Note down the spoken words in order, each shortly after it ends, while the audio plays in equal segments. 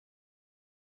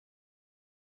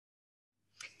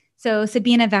So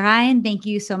Sabine Verheyen, thank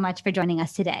you so much for joining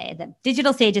us today. The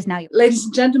digital stage is now yours. Ladies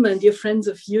and gentlemen, dear friends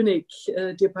of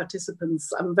EUNIC, dear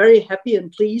participants, I'm very happy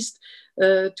and pleased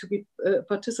to be a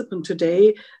participant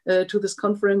today to this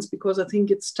conference, because I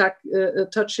think it's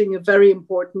touching a very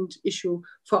important issue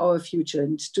for our future.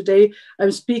 And today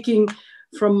I'm speaking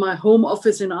from my home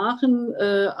office in Aachen.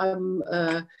 I'm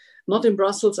not in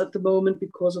Brussels at the moment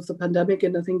because of the pandemic,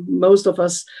 and I think most of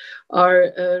us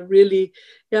are really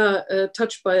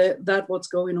touched by that, what's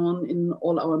going on in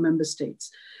all our member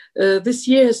states. This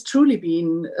year has truly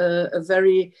been a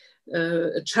very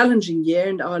challenging year,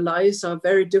 and our lives are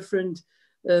very different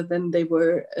than they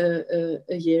were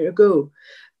a year ago.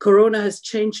 Corona has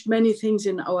changed many things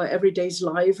in our everyday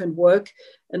life and work,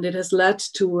 and it has led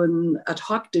to an ad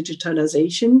hoc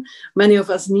digitalization. Many of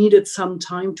us needed some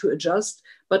time to adjust,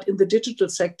 but in the digital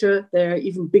sector, there are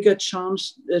even bigger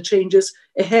changes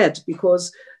ahead,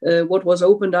 because what was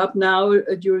opened up now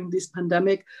during this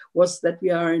pandemic was that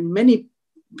we are in many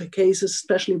cases,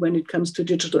 especially when it comes to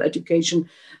digital education,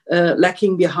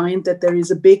 lacking behind, that there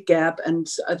is a big gap. And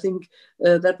I think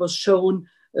that was shown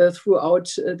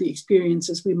throughout the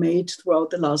experiences we made throughout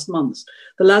the last months.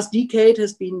 The last decade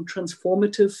has been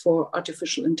transformative for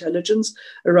artificial intelligence,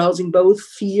 arousing both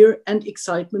fear and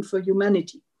excitement for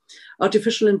humanity.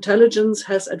 Artificial intelligence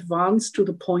has advanced to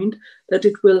the point that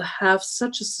it will have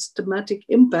such a systematic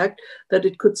impact that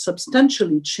it could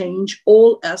substantially change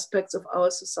all aspects of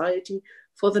our society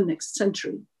for the next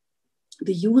century.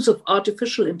 The use of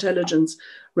artificial intelligence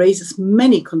raises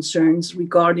many concerns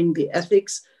regarding the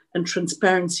ethics and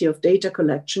transparency of data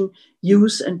collection,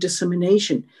 use, and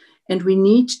dissemination. And we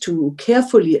need to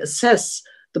carefully assess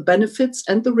the benefits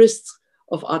and the risks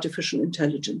of artificial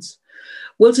intelligence.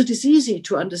 Whilst it is easy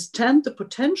to understand the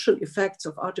potential effects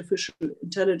of artificial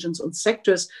intelligence on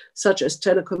sectors such as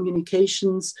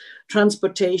telecommunications,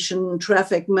 transportation,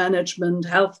 traffic management,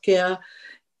 healthcare,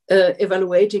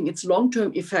 evaluating its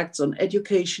long-term effects on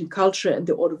education, culture, and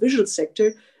the audiovisual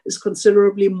sector is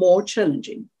considerably more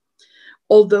challenging.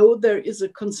 Although there is a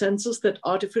consensus that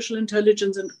artificial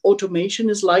intelligence and automation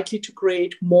is likely to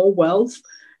create more wealth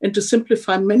and to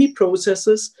simplify many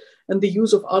processes, and the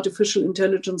use of artificial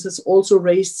intelligence has also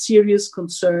raised serious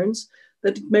concerns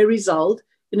that it may result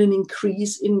in an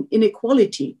increase in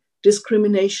inequality,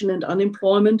 discrimination, and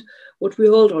unemployment, what we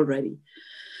heard already.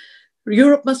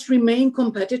 Europe must remain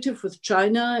competitive with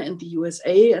China and the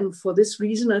USA, and for this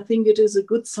reason, I think it is a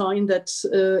good sign that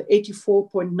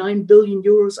 84.9 billion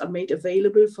euros are made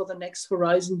available for the next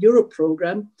Horizon Europe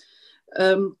program.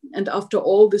 And after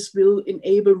all, this will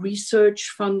enable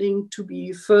research funding to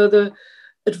be further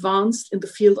advanced in the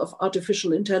field of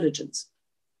artificial intelligence.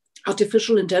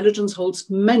 Artificial intelligence holds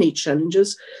many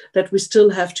challenges that we still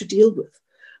have to deal with,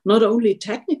 not only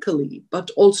technically,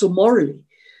 but also morally.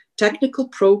 Technical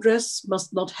progress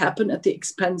must not happen at the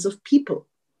expense of people.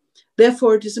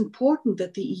 Therefore, it is important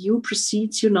that the EU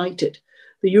proceeds united.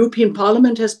 The European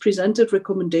Parliament has presented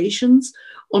recommendations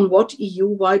on what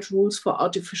EU-wide rules for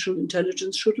artificial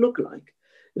intelligence should look like.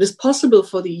 It is possible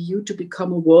for the EU to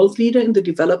become a world leader in the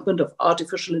development of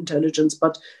artificial intelligence,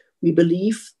 but we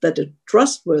believe that a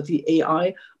trustworthy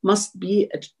AI must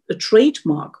be a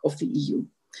trademark of the EU.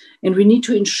 And we need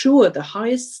to ensure the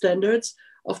highest standards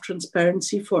of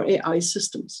transparency for AI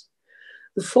systems.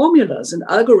 The formulas and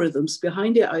algorithms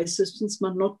behind AI systems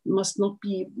must not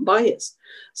be biased.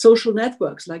 Social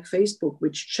networks like Facebook,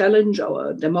 which challenge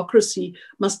our democracy,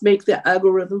 must make their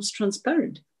algorithms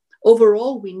transparent.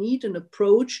 Overall, we need an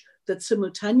approach that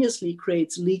simultaneously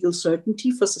creates legal certainty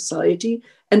for society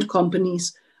and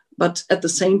companies, but at the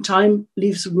same time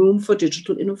leaves room for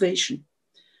digital innovation.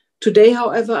 Today,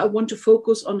 however, I want to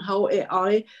focus on how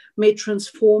AI may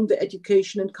transform the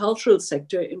education and cultural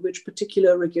sector, in which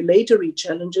particular regulatory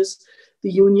challenges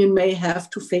the Union may have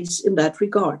to face in that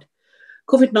regard.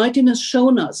 COVID-19 has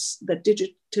shown us that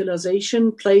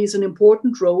digitalization plays an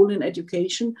important role in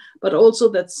education, but also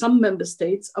that some member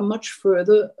states are much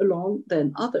further along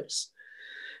than others.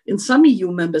 In some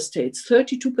EU member states,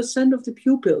 32% of the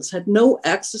pupils had no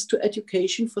access to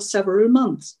education for several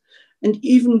months. And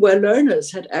even where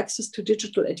learners had access to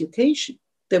digital education,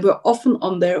 they were often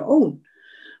on their own,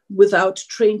 without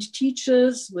trained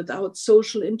teachers, without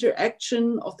social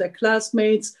interaction of their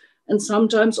classmates, and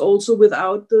sometimes also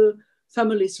without the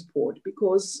family support,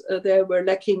 because they were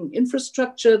lacking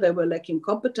infrastructure, they were lacking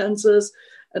competences,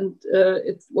 and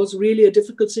it was really a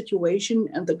difficult situation.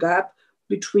 And the gap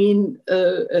between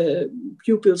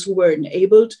pupils who were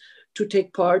enabled to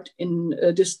take part in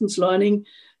distance learning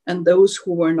and those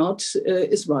who were not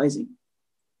is rising.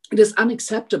 It is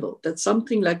unacceptable that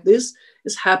something like this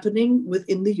is happening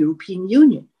within the European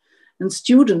Union. And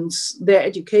students, their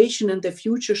education and their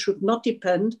future should not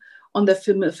depend on their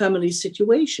family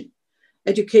situation.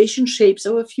 Education shapes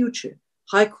our future.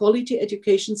 High quality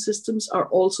education systems are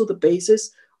also the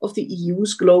basis of the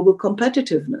EU's global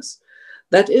competitiveness.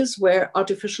 That is where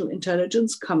artificial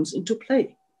intelligence comes into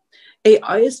play.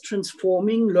 AI is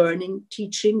transforming learning,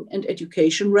 teaching, and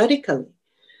education radically.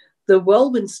 The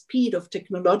whirlwind speed of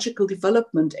technological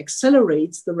development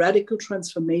accelerates the radical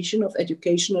transformation of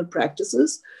educational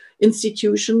practices,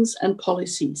 institutions, and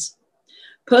policies.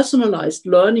 Personalized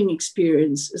learning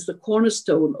experience is the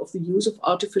cornerstone of the use of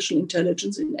artificial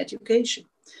intelligence in education.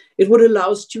 It would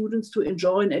allow students to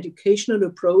enjoy an educational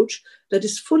approach that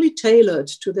is fully tailored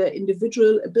to their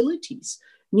individual abilities,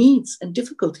 needs, and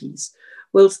difficulties,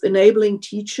 whilst enabling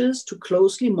teachers to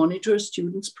closely monitor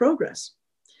students' progress.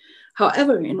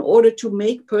 However, in order to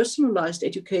make personalized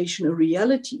education a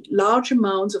reality, large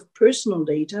amounts of personal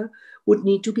data would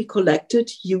need to be collected,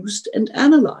 used, and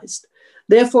analyzed.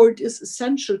 Therefore, it is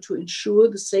essential to ensure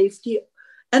the safety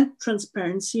and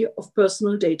transparency of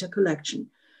personal data collection.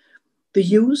 The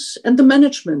use and the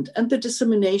management and the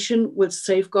dissemination with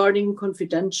safeguarding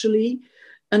confidentiality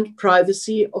and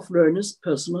privacy of learners'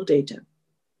 personal data.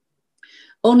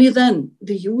 Only then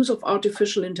the use of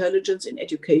artificial intelligence in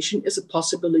education is a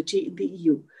possibility in the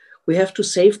EU. We have to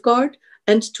safeguard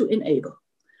and to enable.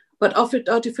 But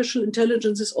artificial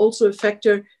intelligence is also a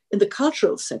factor in the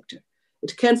cultural sector.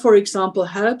 It can, for example,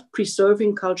 help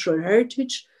preserving cultural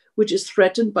heritage, which is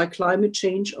threatened by climate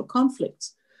change or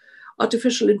conflicts.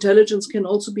 Artificial intelligence can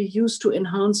also be used to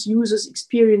enhance users'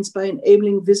 experience by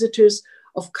enabling visitors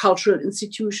of cultural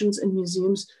institutions and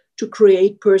museums to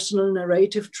create personal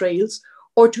narrative trails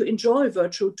or to enjoy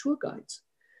virtual tour guides.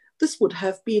 This would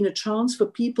have been a chance for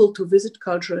people to visit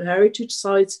cultural heritage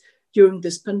sites during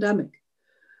this pandemic.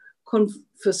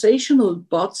 Conversational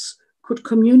bots could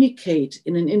communicate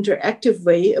in an interactive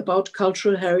way about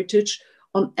cultural heritage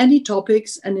on any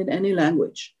topics and in any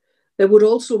language. They would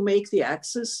also make the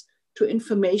access to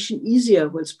information easier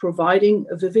whilst providing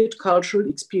a vivid cultural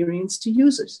experience to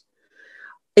users.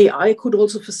 AI could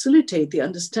also facilitate the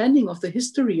understanding of the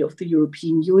history of the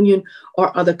European Union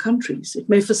or other countries. It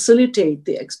may facilitate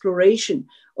the exploration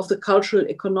of the cultural,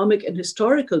 economic, and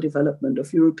historical development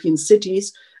of European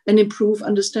cities and improve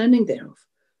understanding thereof.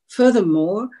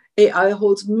 Furthermore, AI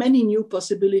holds many new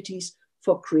possibilities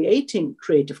for creating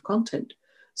creative content.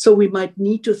 So we might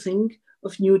need to think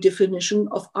of new definition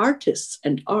of artists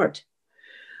and art.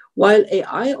 While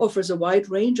AI offers a wide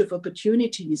range of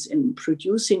opportunities in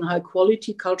producing high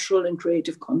quality cultural and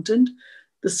creative content,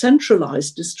 the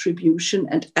centralized distribution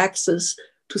and access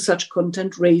to such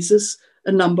content raises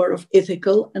a number of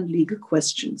ethical and legal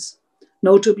questions,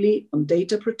 notably on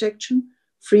data protection,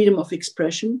 freedom of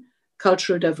expression,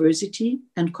 cultural diversity,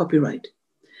 and copyright.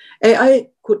 AI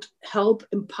could help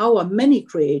empower many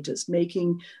creators,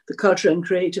 making the cultural and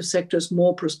creative sectors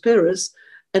more prosperous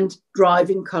and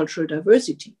driving cultural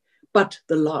diversity. But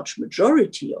the large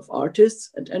majority of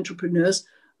artists and entrepreneurs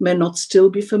may not still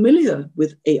be familiar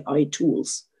with AI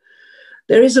tools.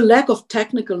 There is a lack of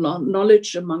technical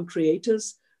knowledge among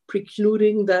creators,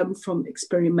 precluding them from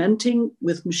experimenting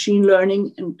with machine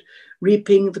learning and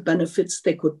reaping the benefits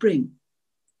they could bring.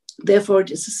 Therefore,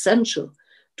 it is essential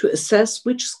to assess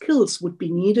which skills would be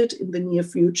needed in the near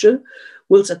future,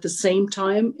 whilst at the same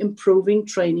time improving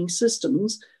training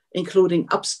systems, including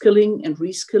upskilling and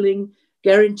reskilling,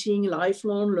 guaranteeing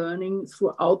lifelong learning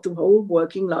throughout the whole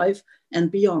working life and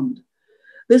beyond.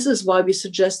 This is why we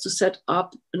suggest to set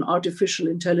up an artificial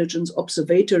intelligence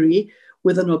observatory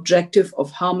with an objective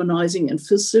of harmonizing and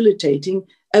facilitating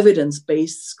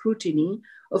evidence-based scrutiny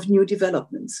of new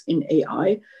developments in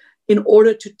AI in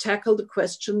order to tackle the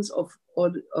questions of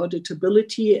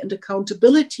auditability and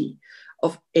accountability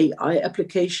of AI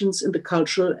applications in the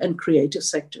cultural and creative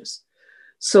sectors.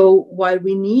 So while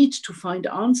we need to find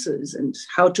answers and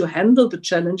how to handle the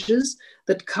challenges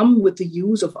that come with the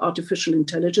use of artificial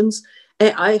intelligence,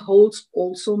 AI holds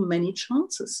also many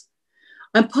chances.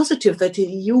 I'm positive that the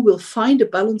EU will find a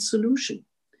balanced solution.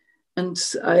 And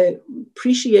I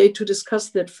appreciate to discuss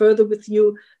that further with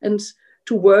you and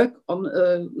to work on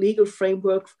a legal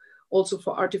framework also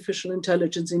for artificial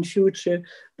intelligence in future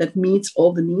that meets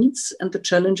all the needs and the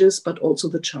challenges, but also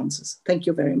the chances. Thank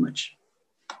you very much.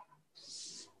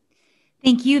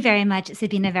 Thank you very much,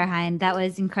 Sabine Verheyen. That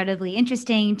was incredibly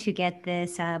interesting to get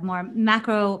this more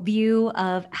macro view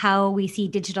of how we see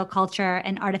digital culture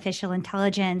and artificial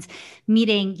intelligence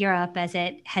meeting Europe as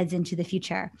it heads into the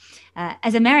future.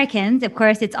 As Americans, of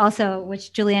course, it's also,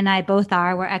 which Julia and I both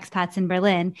are, we're expats in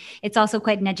Berlin. It's also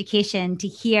quite an education to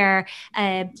hear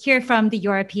from the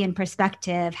European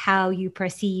perspective how you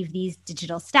perceive these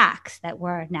digital stacks that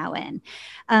we're now in.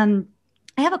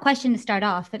 I have a question to start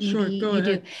off that maybe you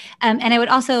do. And I would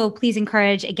also please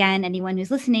encourage, again, anyone who's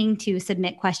listening to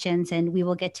submit questions, and we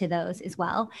will get to those as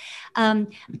well.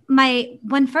 My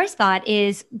one first thought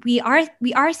is we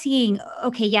are seeing,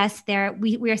 okay, yes,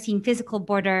 we are seeing physical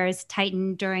borders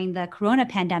tighten during the corona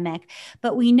pandemic,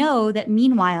 but we know that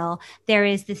meanwhile, there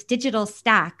is this digital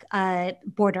stack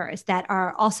borders that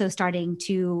are also starting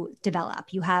to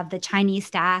develop. You have the Chinese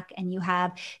stack, and you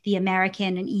have the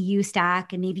American and EU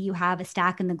stack, and maybe you have a stack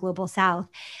in the global south.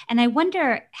 And I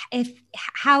wonder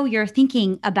how you're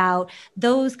thinking about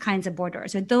those kinds of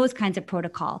borders or those kinds of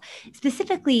protocol,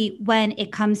 specifically when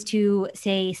it comes to,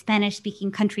 say,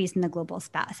 Spanish-speaking countries in the global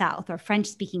south, or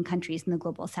French-speaking countries in the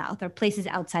global south, or places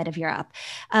outside of Europe.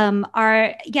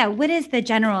 What is the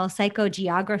general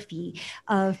psychogeography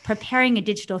of preparing a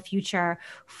digital future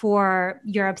for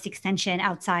Europe's extension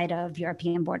outside of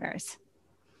European borders?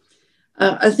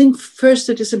 I think first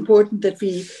it is important that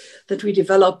we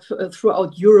develop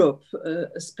throughout Europe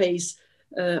a space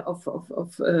of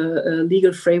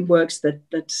legal frameworks that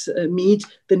meet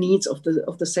the needs of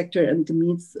the sector and the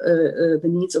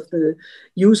needs of the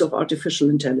use of artificial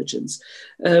intelligence.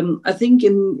 I think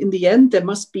in the end there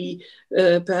must be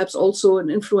perhaps also an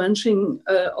influencing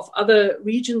of other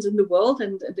regions in the world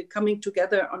and the coming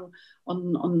together on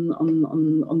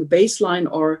the baseline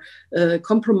or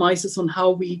compromises on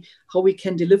how we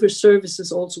can deliver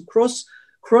services also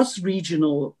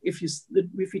cross-regional, if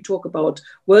we talk about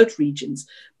world regions.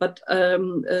 But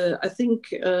I think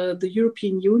the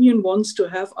European Union wants to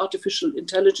have artificial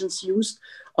intelligence used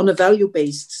on a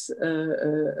value-based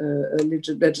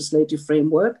legislative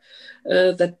framework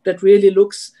that really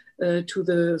looks to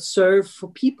the serve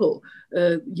for people.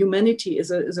 Humanity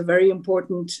is a very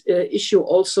important issue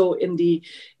also in the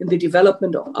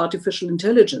development of artificial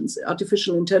intelligence.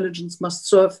 Artificial intelligence must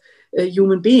serve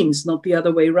human beings, not the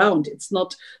other way around. It's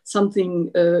not something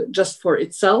just for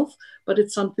itself, but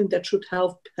it's something that should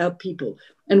help people.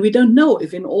 And we don't know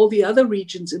if in all the other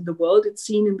regions in the world it's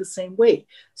seen in the same way.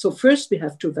 So first we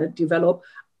have to develop,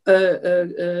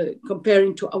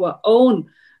 comparing to our own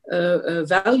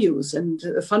values and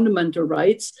fundamental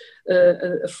rights,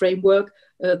 a framework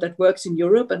that works in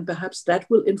Europe, and perhaps that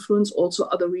will influence also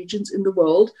other regions in the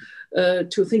world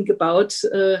to think about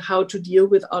how to deal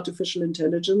with artificial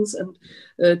intelligence and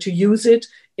to use it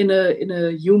in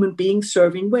a human being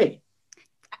serving way.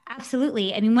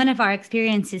 Absolutely. I mean, one of our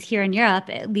experiences here in Europe,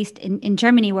 at least in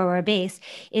Germany where we're based,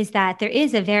 is that there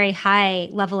is a very high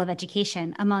level of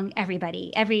education among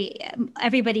everybody.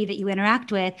 Everybody that you interact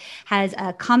with has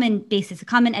a common basis, a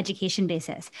common education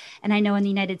basis. And I know in the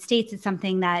United States, it's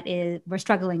something that we're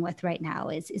struggling with right now,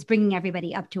 is bringing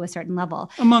everybody up to a certain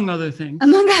level. Among other things.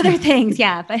 Among other things,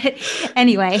 yeah. But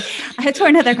anyway, to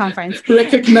another conference.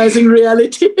 Recognizing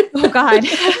reality. Oh, God.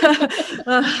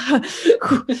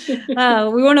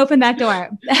 We won't open that door.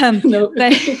 No.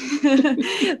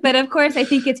 But of course, I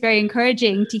think it's very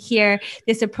encouraging to hear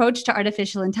this approach to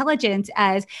artificial intelligence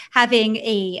as having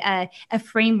a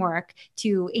framework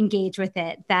to engage with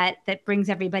it that brings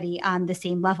everybody on the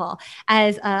same level.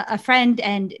 As a friend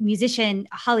and musician,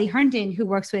 Holly Herndon, who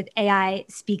works with AI,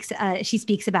 she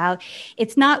speaks about,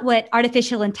 it's not what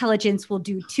artificial intelligence will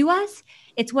do to us,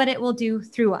 it's what it will do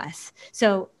through us.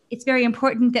 So it's very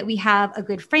important that we have a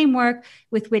good framework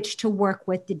with which to work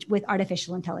with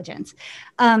artificial intelligence.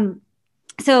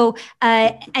 So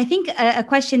I think a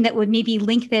question that would maybe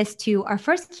link this to our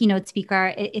first keynote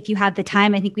speaker, if you have the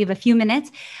time, I think we have a few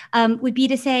minutes, would be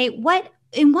to say,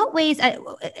 in what ways,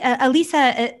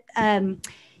 Elisa,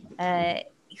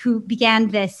 who began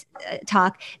this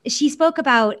talk, she spoke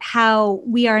about how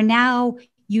we are now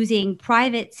using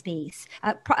private space,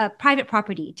 private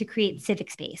property to create civic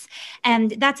space.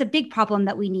 And that's a big problem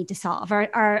that we need to solve.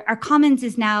 Our commons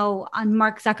is now on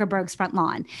Mark Zuckerberg's front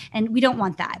lawn, and we don't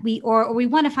want that. We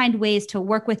want to find ways to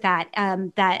work with that,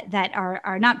 that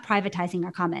are not privatizing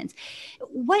our commons.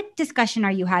 What discussion are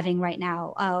you having right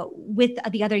now with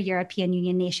the other European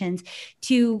Union nations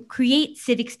to create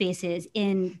civic spaces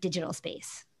in digital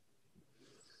space?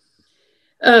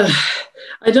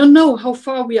 I don't know how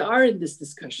far we are in this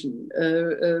discussion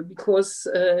because,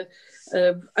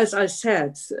 as I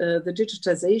said, the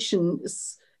digitization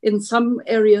in some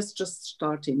areas just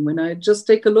starting. When I just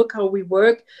take a look how we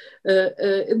work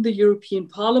in the European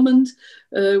Parliament,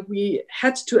 we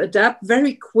had to adapt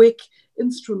very quick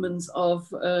instruments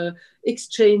of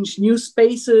exchange new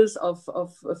spaces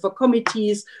for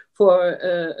committees,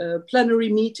 for plenary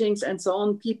meetings and so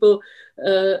on. People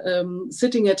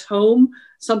sitting at home,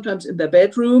 sometimes in their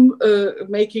bedroom,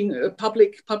 making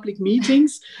public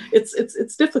meetings.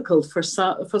 It's difficult for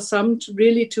some to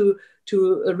really to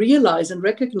realize and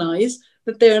recognize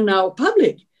that they are now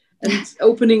public and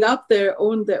opening up their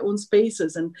own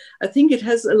spaces. And I think it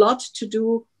has a lot to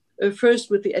do first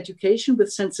with the education,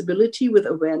 with sensibility, with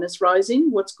awareness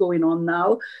rising. What's going on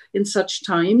now in such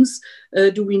times?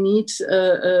 Do we need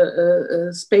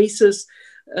spaces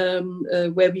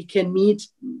where we can meet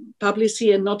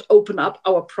publicly and not open up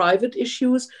our private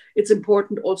issues? It's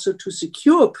important also to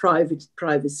secure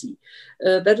privacy.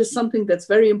 That is something that's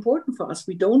very important for us.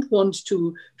 We don't want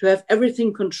to have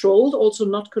everything controlled, also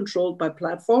not controlled by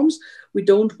platforms. We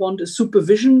don't want a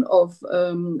supervision of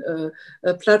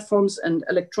platforms and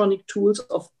electronic tools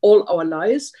of all our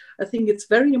lives. I think it's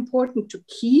very important to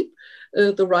keep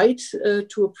the right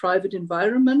to a private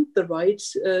environment, the right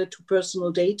to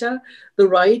personal data, the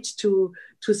right to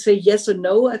say yes or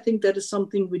no. I think that is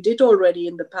something we did already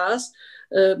in the past,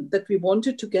 that we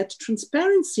wanted to get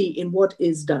transparency in what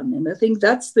is done. And I think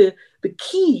that's the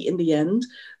key in the end,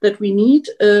 that we need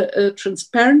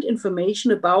transparent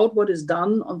information about what is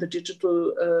done on the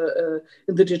digital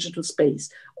in the digital space.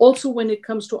 Also, when it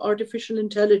comes to artificial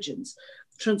intelligence,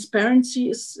 transparency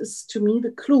is to me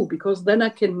the clue, because then I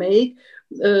can make,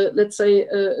 let's say,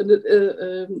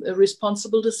 a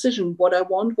responsible decision, what I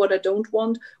want, what I don't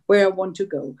want, where I want to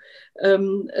go.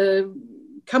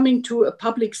 Coming to a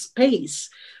public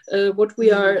space, what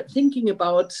we are thinking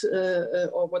about,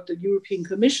 or what the European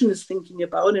Commission is thinking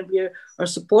about, and we are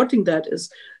supporting that,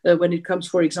 is when it comes,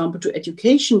 for example, to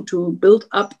education, to build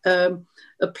up a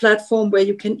platform where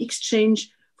you can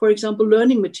exchange, for example,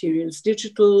 learning materials,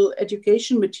 digital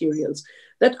education materials.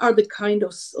 That are the kind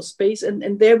of space.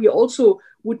 And there we also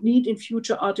would need in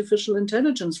future artificial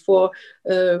intelligence for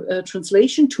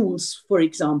translation tools, for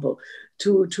example,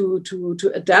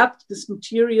 to adapt this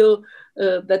material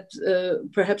that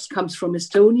perhaps comes from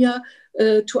Estonia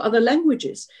to other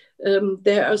languages.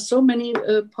 There are so many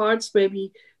parts where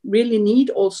we really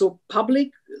need also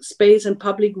public space and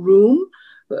public room,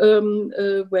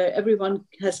 where everyone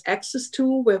has access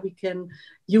to, where we can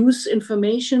use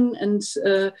information, and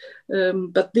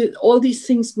but all these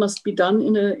things must be done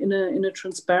in a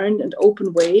transparent and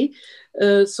open way,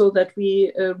 so that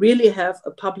we really have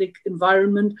a public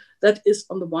environment that is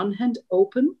on the one hand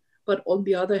open, but on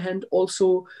the other hand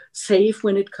also safe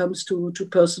when it comes to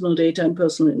personal data and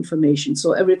personal information.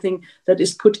 So everything that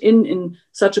is put in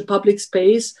such a public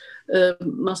space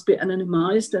must be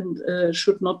anonymized and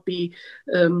should not be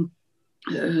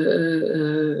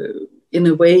in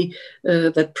a way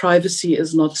that privacy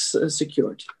is not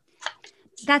secured.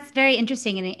 That's very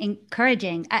interesting and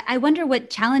encouraging. I wonder what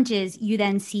challenges you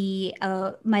then see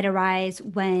might arise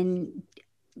when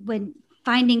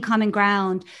finding common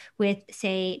ground with,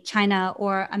 say, China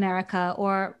or America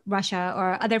or Russia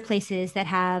or other places that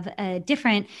have a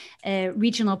different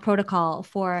regional protocol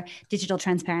for digital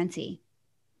transparency.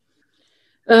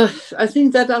 I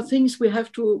think that are things we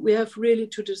have really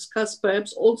to discuss,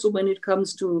 perhaps also when it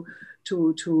comes to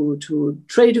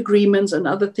trade agreements and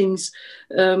other things.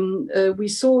 We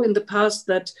saw in the past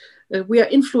that we are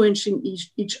influencing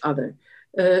each other.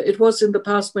 It was in the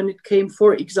past when it came,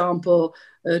 for example,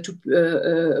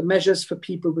 to measures for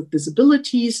people with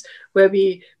disabilities, where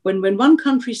when one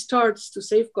country starts to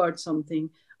safeguard something,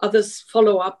 others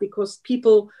follow up, because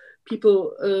people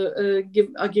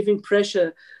are giving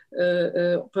pressure.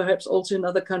 Perhaps also in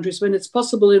other countries. When it's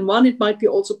possible in one, it might be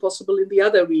also possible in the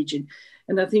other region.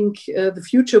 And I think the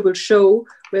future will show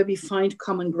where we find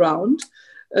common ground.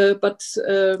 But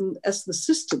as the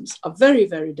systems are very,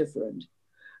 very different,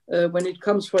 when it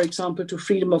comes, for example, to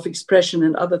freedom of expression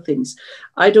and other things,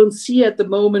 I don't see at the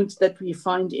moment that we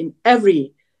find in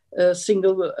every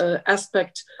single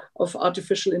aspect of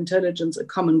artificial intelligence a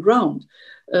common ground.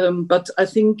 But I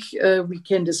think we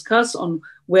can discuss on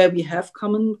where we have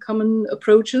common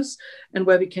approaches and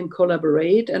where we can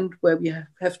collaborate and where we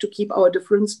have to keep our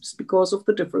differences because of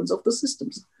the difference of the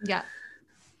systems. Yeah.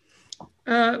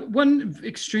 One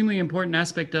extremely important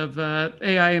aspect of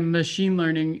AI and machine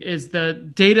learning is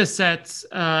the data sets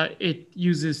it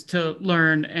uses to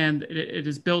learn and it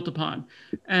is built upon.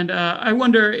 And I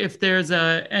wonder if there's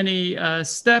any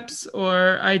steps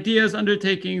or ideas,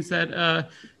 undertakings that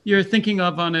you're thinking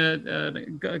of on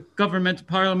a government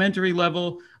parliamentary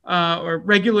level or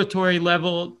regulatory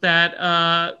level that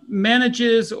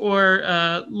manages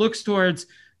or looks towards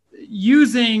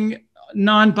using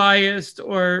non-biased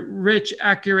or rich,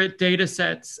 accurate data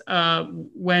sets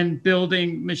when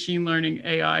building machine learning,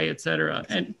 AI, et cetera.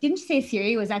 And didn't you say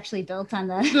Siri was actually built on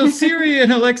the... So Siri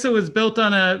and Alexa was built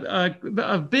on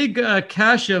a big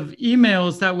cache of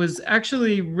emails that was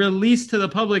actually released to the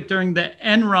public during the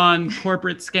Enron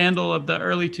corporate scandal of the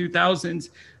early 2000s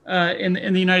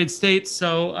in the United States.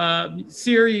 So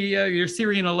Siri, your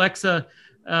Siri and Alexa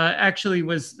actually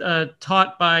was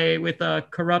taught with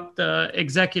corrupt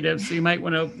executives, so you might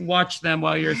want to watch them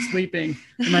while you're sleeping.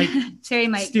 They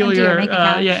might steal your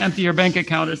empty your bank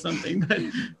account or something.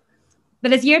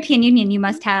 But as European Union, you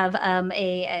must have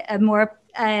a more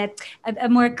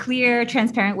clear,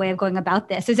 transparent way of going about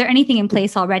this. Is there anything in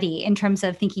place already in terms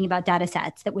of thinking about data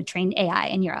sets that would train AI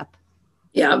in Europe?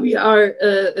 Yeah, we are.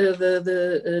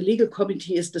 The legal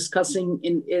committee is discussing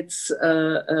in its,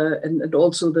 and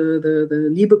also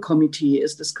the LIBE committee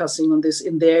is discussing on this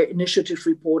in their initiative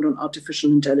report on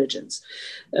artificial intelligence.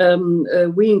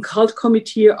 We in CULT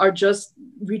committee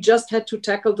we just had to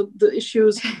tackle the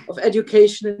issues of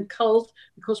education and CULT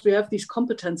because we have these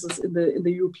competences in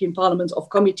the European Parliament of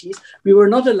committees. We were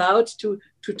not allowed to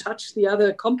touch the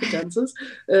other competences,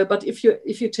 but if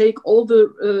you take all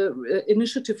the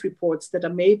initiative reports that are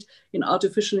made in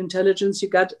artificial intelligence, you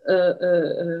got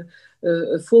a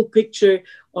full picture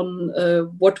on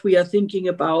what we are thinking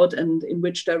about and in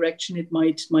which direction it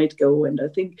might go. And I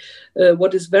think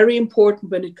what is very important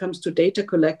when it comes to data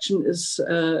collection is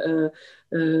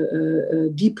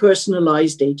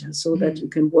depersonalized data, so that you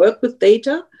can work with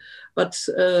data, but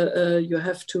you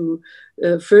have to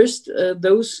first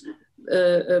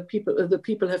the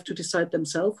people have to decide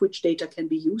themselves which data can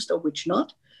be used or which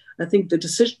not. I think the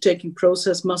decision-taking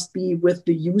process must be with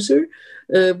the user,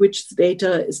 which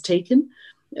data is taken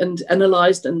and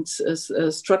analyzed and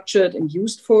structured and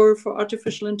used for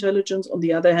artificial intelligence. On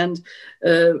the other hand,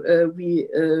 we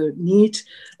need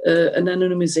an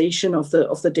anonymization of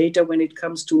the data when it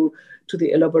comes to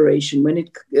the elaboration. When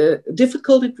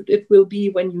difficult it will be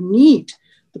when you need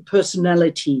the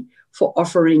personality for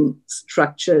offering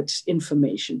structured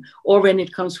information, or when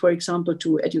it comes, for example,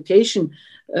 to education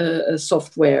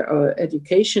software or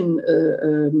educational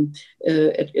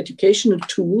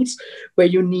tools, where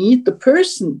you need the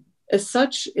person as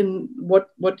such in what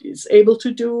is able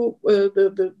to do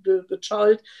the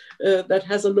child that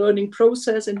has a learning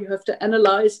process, and you have to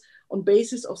analyze on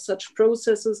basis of such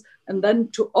processes and then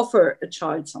to offer a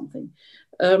child something.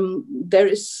 There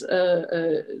is,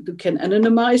 you can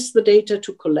anonymize the data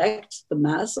to collect the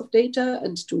mass of data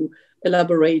and to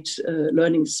elaborate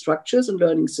learning structures and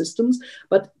learning systems.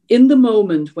 But in the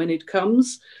moment when it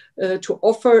comes to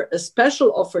offer a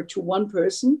special offer to one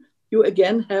person, you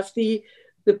again have the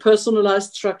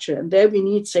personalized structure. And there we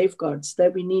need safeguards. There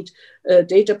we need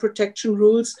data protection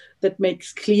rules that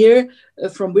makes clear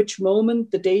from which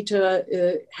moment the data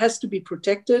has to be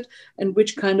protected and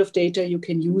which kind of data you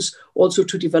can use also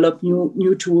to develop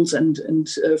new tools and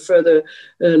further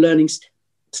learning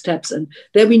steps. And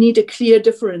there we need a clear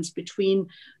difference between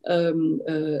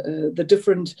the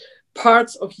different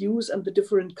parts of use and the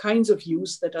different kinds of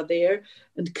use that are there,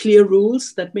 and clear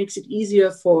rules that makes it easier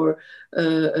for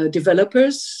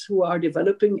developers who are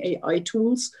developing AI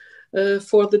tools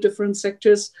for the different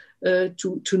sectors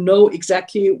to know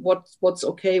exactly what's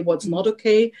okay, what's not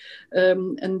okay,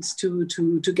 and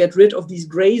to get rid of these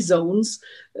gray zones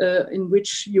in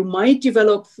which you might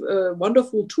develop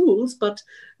wonderful tools, but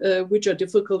which are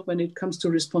difficult when it comes to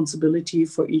responsibility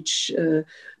for each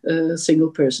single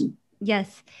person.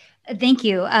 Yes. Thank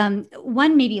you.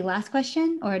 One maybe last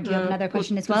question, or do you have another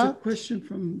question as well? A question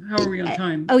from, how are we on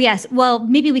time? Oh, yes. Well,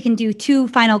 maybe we can do two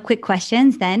final quick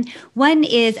questions then. One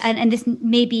is, and this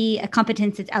may be a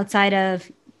competence that's outside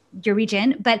of your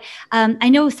region, but I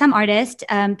know some artists,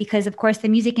 because of course the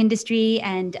music industry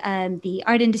and the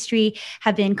art industry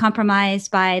have been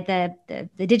compromised by the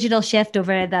digital shift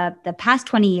over the past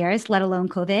 20 years, let alone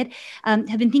COVID,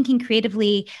 have been thinking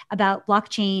creatively about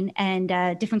blockchain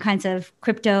and different kinds of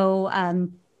crypto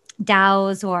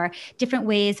DAOs or different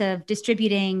ways of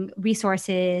distributing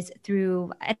resources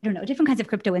through, I don't know, different kinds of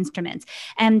crypto instruments.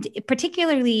 And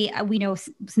particularly, we know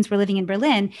since we're living in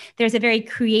Berlin, there's a very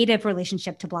creative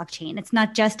relationship to blockchain. It's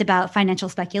not just about financial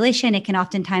speculation. It can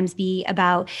oftentimes be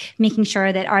about making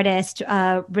sure that artists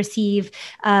receive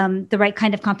the right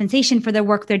kind of compensation for their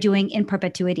work they're doing in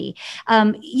perpetuity.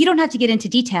 You don't have to get into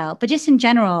detail, but just in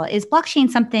general, is blockchain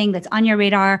something that's on your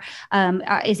radar?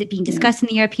 Is it being discussed in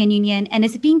the European Union? And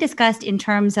is it being discussed discussed in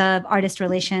terms of artist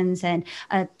relations and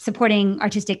supporting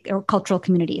artistic or cultural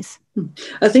communities?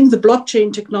 I think the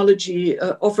blockchain technology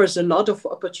offers a lot of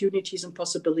opportunities and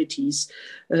possibilities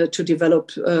to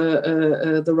develop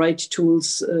the right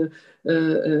tools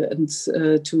and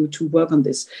to work on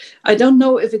this. I don't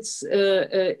know if it's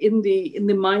in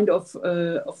the mind of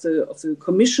the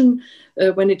Commission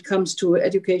when it comes to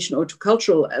education or to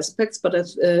cultural aspects, but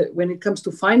when it comes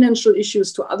to financial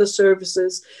issues, to other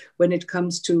services, when it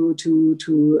comes to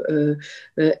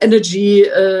energy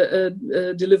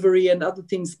delivery and other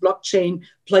things, blockchain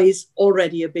plays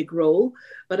already a big role.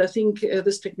 But I think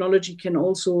this technology can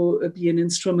also be an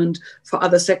instrument for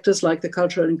other sectors like the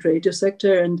cultural and creative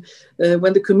sector. And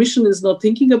when the Commission is not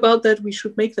thinking about that, we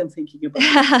should make them thinking about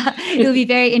it. It will be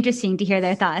very interesting to hear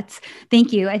their thoughts.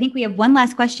 Thank you. I think we have one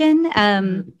last question.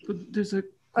 There's a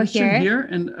question here,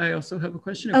 and I also have a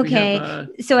question. Okay,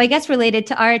 so I guess related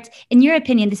to art, in your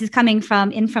opinion, this is coming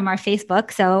from our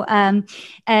Facebook. So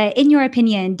in your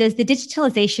opinion, does the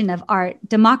digitalization of art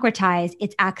democratize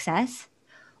its access?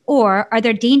 Or are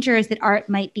there dangers that art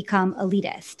might become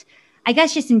elitist? I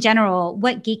guess just in general,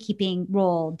 what gatekeeping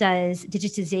role does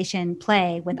digitization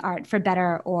play with art, for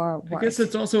better or worse? I guess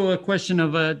it's also a question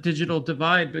of a digital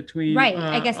divide between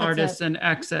artists and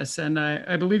access. And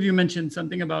I believe you mentioned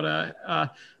something about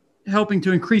helping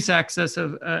to increase access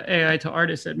of AI to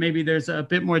artists. That maybe there's a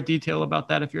bit more detail about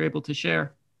that if you're able to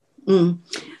share.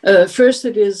 First,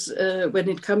 it is when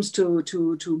it comes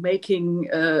to making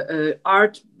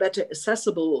art better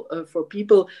accessible for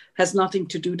people, has nothing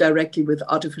to do directly with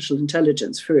artificial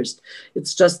intelligence. First,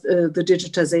 it's just the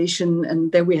digitization,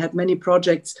 and then we had many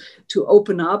projects to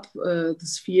open up the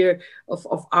sphere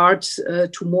of art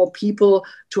to more people,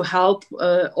 to help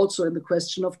also in the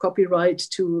question of copyright,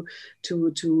 to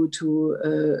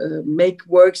make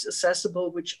works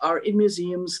accessible which are in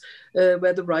museums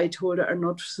where the right holder are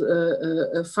not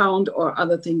found, or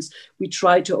other things. We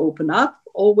try to open up,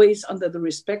 always under the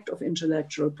respect of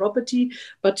intellectual property,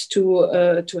 but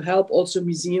to help also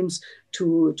museums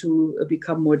to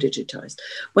become more digitized.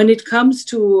 When it comes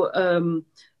to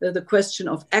the question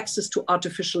of access to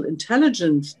artificial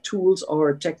intelligence tools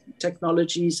or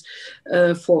technologies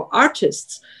for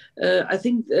artists, I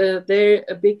think there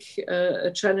a big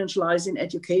challenge lies in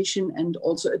education, and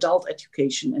also adult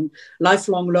education and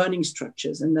lifelong learning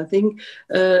structures. And I think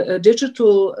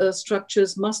digital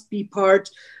structures must be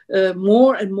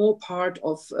more and more part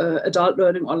of adult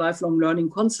learning or lifelong learning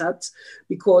concepts,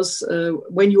 because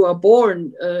when you are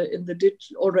born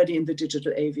already in the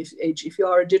digital age, if you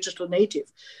are a digital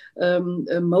native,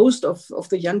 most of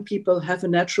the young people have a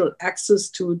natural access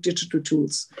to digital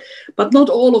tools. But not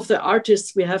all of the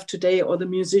artists we have today, or the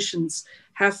musicians,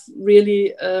 have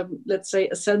really, let's say,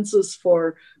 a senses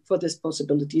for these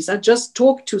possibilities. I just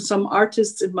talked to some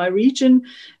artists in my region,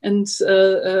 and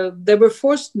they were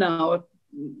forced now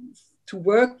to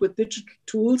work with digital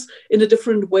tools in a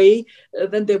different way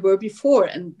than they were before.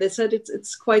 And they said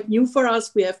it's quite new for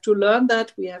us. We have to learn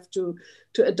that. We have to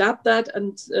adapt that.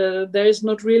 And there is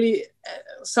not really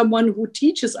someone who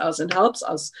teaches us and helps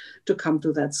us to come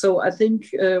to that. So I think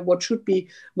what should be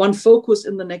one focus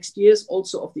in the next years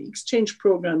also of the exchange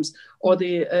programs or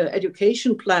the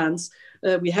education plans.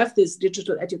 We have this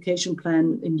digital education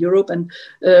plan in Europe, and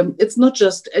it's not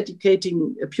just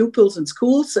educating pupils in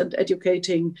schools and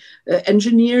educating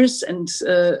engineers and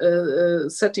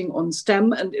setting on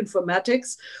STEM and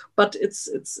informatics, but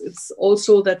it's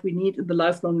also that we need in the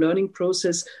lifelong learning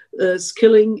process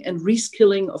skilling and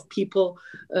reskilling of people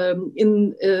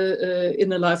in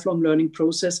a lifelong learning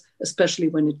process, especially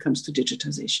when it comes to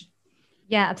digitization.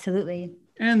 Yeah, absolutely.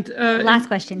 And last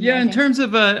question. Yeah, in terms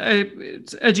of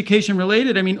it's education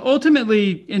related, I mean,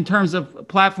 ultimately, in terms of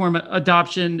platform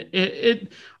adoption,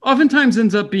 it oftentimes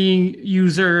ends up being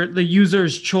the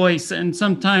user's choice. And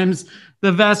sometimes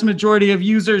the vast majority of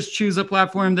users choose a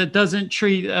platform that doesn't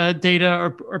treat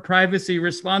data or privacy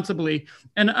responsibly.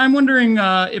 And I'm wondering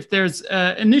if there's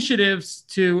initiatives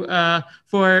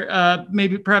for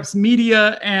maybe perhaps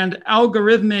media and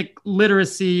algorithmic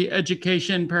literacy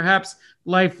education, perhaps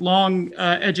lifelong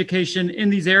education in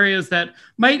these areas that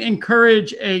might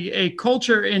encourage a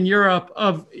culture in Europe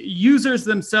of users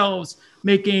themselves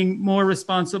making more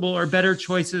responsible or better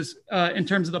choices in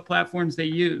terms of the platforms they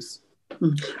use.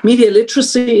 Media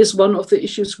literacy is one of the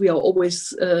issues we are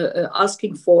always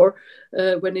asking for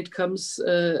when it comes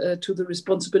to the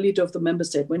responsibility of the member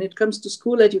state. When it comes to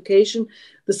school education,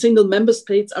 the single member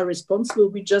states are responsible.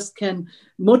 We just can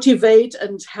motivate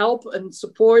and help and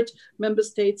support member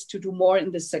states to do more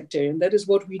in this sector. And that is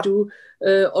what we do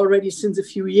already since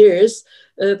a few years,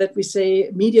 that we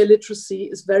say media literacy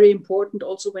is very important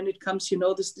also when it comes,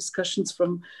 these discussions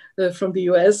from the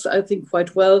US, I think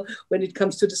quite well, when it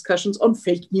comes to discussions on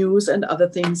fake news and other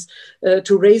things,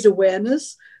 to raise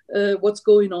awareness. What's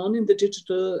going on in the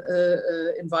digital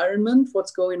environment,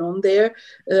 what's going on there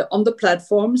on the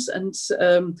platforms, and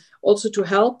also to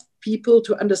help people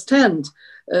to understand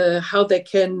how they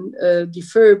can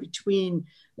differ between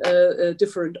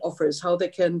different offers, how they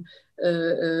can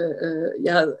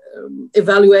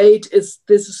evaluate, is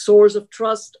this a source of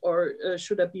trust, or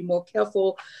should I be more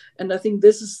careful? And I think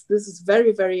this is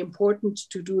very, very important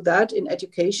to do that in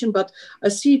education. But I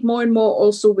see it more and more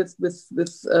also with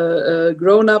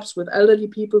grown-ups, with elderly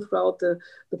people throughout the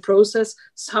process.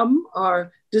 Some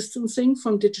are distancing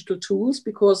from digital tools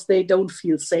because they don't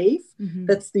feel safe. Mm-hmm.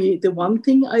 That's the one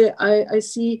thing I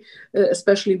see,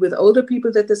 especially with older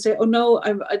people, that they say, oh no,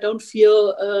 I don't feel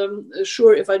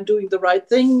sure if I'm doing the right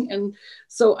thing, and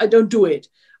so I don't do it.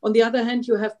 On the other hand,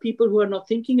 you have people who are not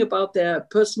thinking about their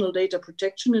personal data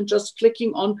protection and just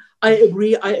clicking on, I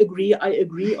agree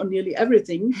on nearly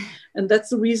everything. And that's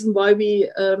the reason why we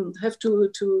have to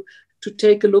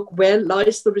take a look, where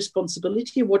lies the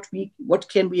responsibility, what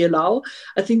can we allow.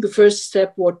 I think the first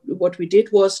step, what we did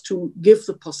was to give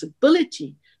the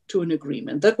possibility to an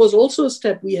agreement. That was also a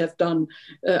step we have done,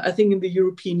 I think, in the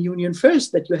European Union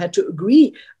first, that you had to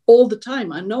agree all the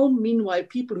time. I know, meanwhile,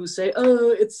 people who say,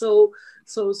 oh, it's so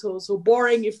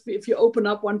boring. If you open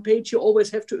up one page, you always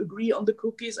have to agree on the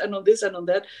cookies and on this and on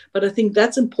that. But I think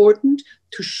that's important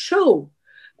to show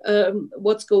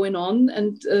what's going on,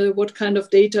 and what kind of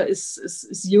data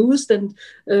is used, and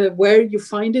where you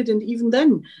find it. And even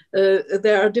then,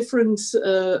 there are different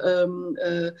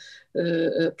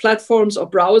platforms or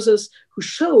browsers who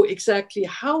show exactly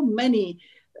how many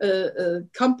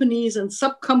companies and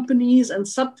sub-companies and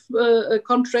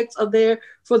sub-contracts are there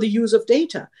for the use of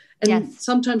data. And yes,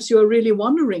 sometimes you are really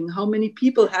wondering how many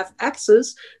people have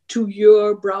access to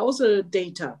your browser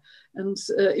data. And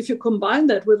if you combine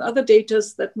that with other data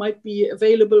that might be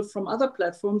available from other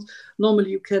platforms,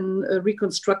 normally you can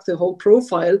reconstruct the whole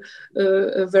profile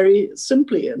very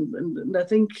simply. And I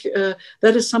think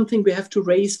that is something we have to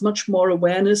raise much more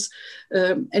awareness,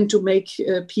 and to make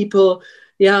people,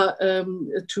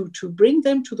 to bring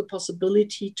them to the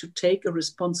possibility to take a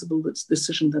responsible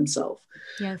decision themselves.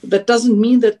 Yes. That doesn't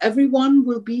mean that everyone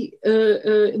will be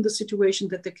in the situation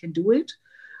that they can do it.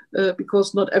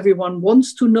 Because not everyone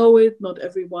wants to know it, not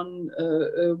everyone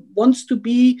wants to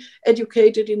be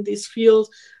educated in this field.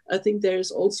 I think there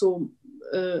is also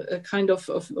a kind of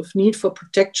need for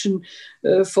protection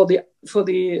for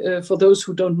those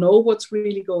who don't know what's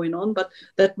really going on. But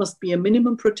that must be a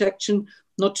minimum protection,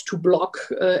 not to block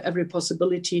every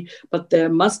possibility, but there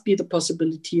must be the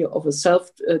possibility of a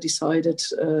self-decided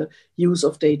use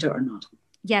of data or not.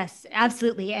 Yes,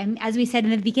 absolutely. And as we said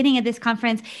in the beginning of this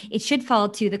conference, it should fall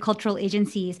to the cultural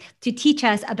agencies to teach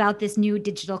us about this new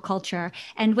digital culture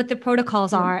and what the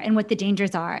protocols are and what the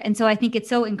dangers are. And so I think it's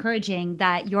so encouraging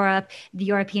that Europe, the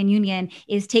European Union,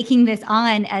 is taking this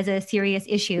on as a serious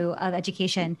issue of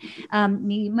education.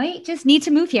 We might just need to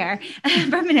move here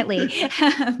permanently.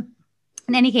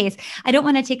 In any case, I don't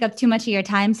want to take up too much of your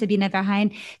time, Sabine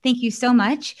Verheyen. Thank you so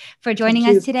much for joining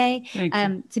us today.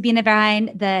 Sabine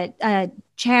Verheyen, the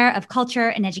Chair of Culture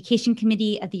and Education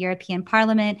Committee of the European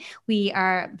Parliament. We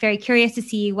are very curious to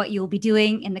see what you will be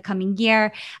doing in the coming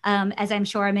year, as I'm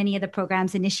sure many of the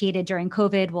programs initiated during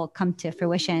COVID will come to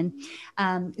fruition.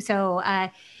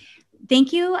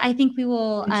 Thank you. I think we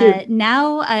will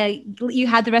now you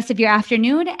have the rest of your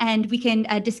afternoon, and we can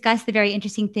discuss the very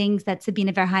interesting things that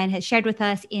Sabine Verheyen has shared with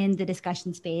us in the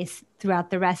discussion space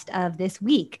throughout the rest of this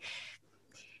week.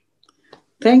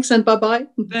 Thanks, and bye-bye.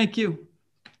 Thank you.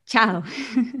 Ciao.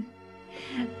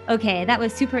 Okay, that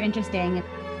was super interesting.